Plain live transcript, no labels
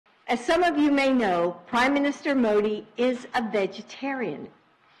As some of you may know, Prime Minister Modi is a vegetarian.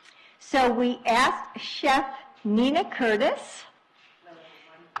 So we asked Chef Nina Curtis,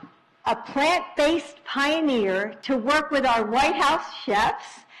 a plant-based pioneer, to work with our White House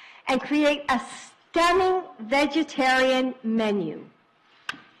chefs and create a stunning vegetarian menu.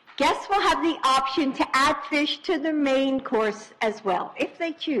 Guests will have the option to add fish to the main course as well, if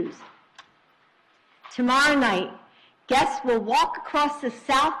they choose. Tomorrow night, guests will walk across the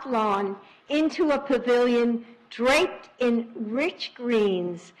South Lawn into a pavilion draped in rich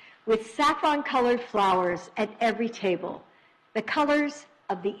greens with saffron-colored flowers at every table, the colors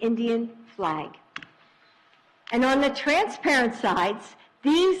of the Indian flag. And on the transparent sides,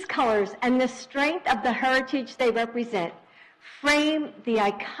 these colors and the strength of the heritage they represent frame the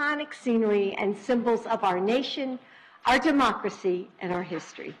iconic scenery and symbols of our nation, our democracy, and our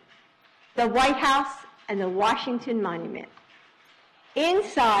history. The White House and the Washington Monument.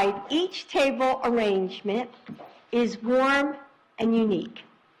 Inside, each table arrangement is warm and unique.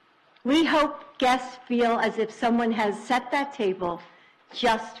 We hope guests feel as if someone has set that table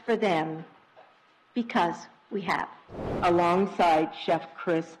just for them, because we have. Alongside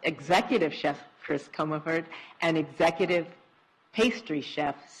Executive Chef Chris Comerford and Executive Pastry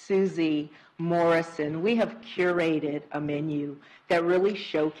Chef Susie Morrison, we have curated a menu that really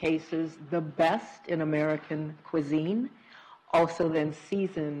showcases the best in American cuisine, also then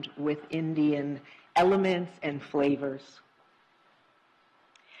seasoned with Indian elements and flavors.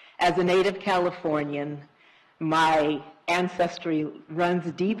 As a native Californian, my ancestry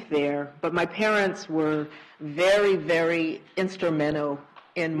runs deep there, but my parents were very, very instrumental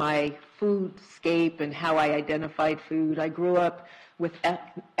in my foodscape and how I identified food. I grew up with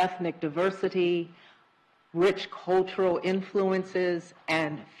ethnic diversity, rich cultural influences,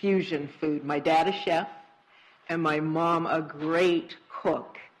 and fusion food. My dad a chef, and my mom a great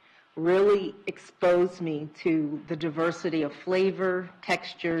cook, really exposed me to the diversity of flavor,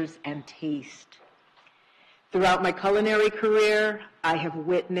 textures, and taste. Throughout my culinary career, I have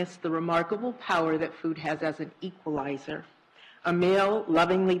witnessed the remarkable power that food has as an equalizer. A meal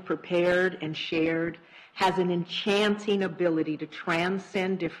lovingly prepared and shared has an enchanting ability to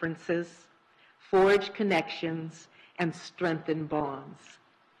transcend differences, forge connections, and strengthen bonds.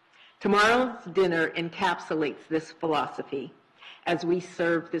 Tomorrow's dinner encapsulates this philosophy as we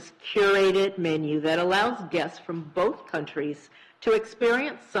serve this curated menu that allows guests from both countries to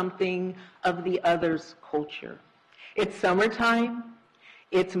experience something of the other's culture. It's summertime.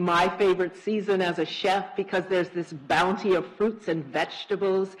 It's my favorite season as a chef because there's this bounty of fruits and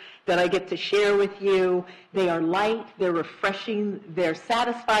vegetables that I get to share with you. They are light, they're refreshing, they're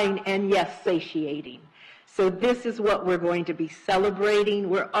satisfying, and yes, satiating. So this is what we're going to be celebrating.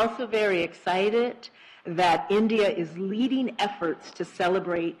 We're also very excited that India is leading efforts to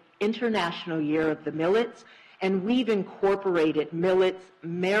celebrate International Year of the Millets, and we've incorporated millets,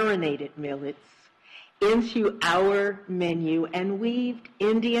 marinated millets, into our menu and weaved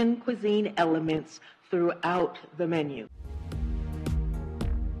Indian cuisine elements throughout the menu.